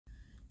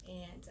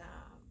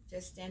and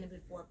just standing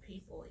before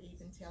people,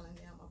 even telling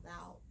them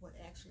about what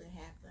actually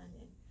happened,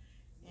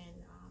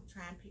 and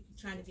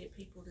trying to get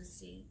people to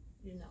see,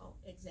 you know,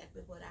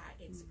 exactly what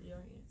I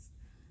experienced.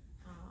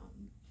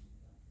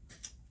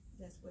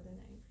 That's where the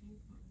name came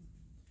from.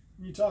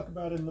 You talk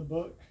about in the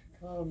book,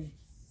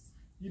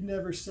 you'd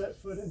never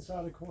set foot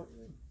inside a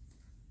courtroom.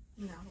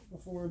 No.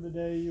 Before the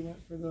day you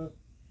went for the,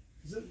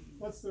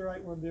 what's the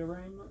right word, the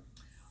arraignment?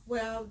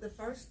 Well, the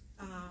first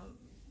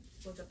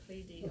was a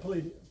plea deal. The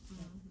plea deal.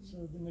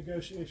 So the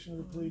negotiation of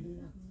the plea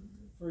deal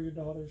for your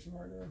daughter's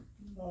murder.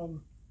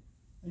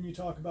 And you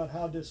talk about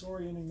how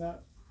disorienting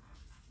that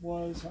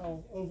was,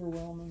 how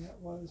overwhelming that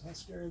was, how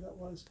scary that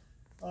was.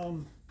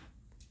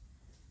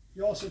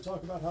 You also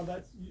talk about how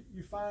that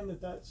you find that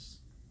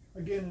that's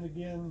again and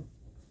again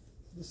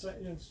the same.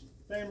 You know,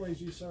 families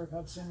you serve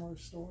have similar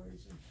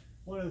stories. And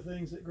one of the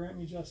things that Grant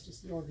Me Justice,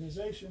 the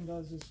organization,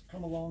 does is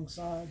come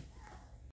alongside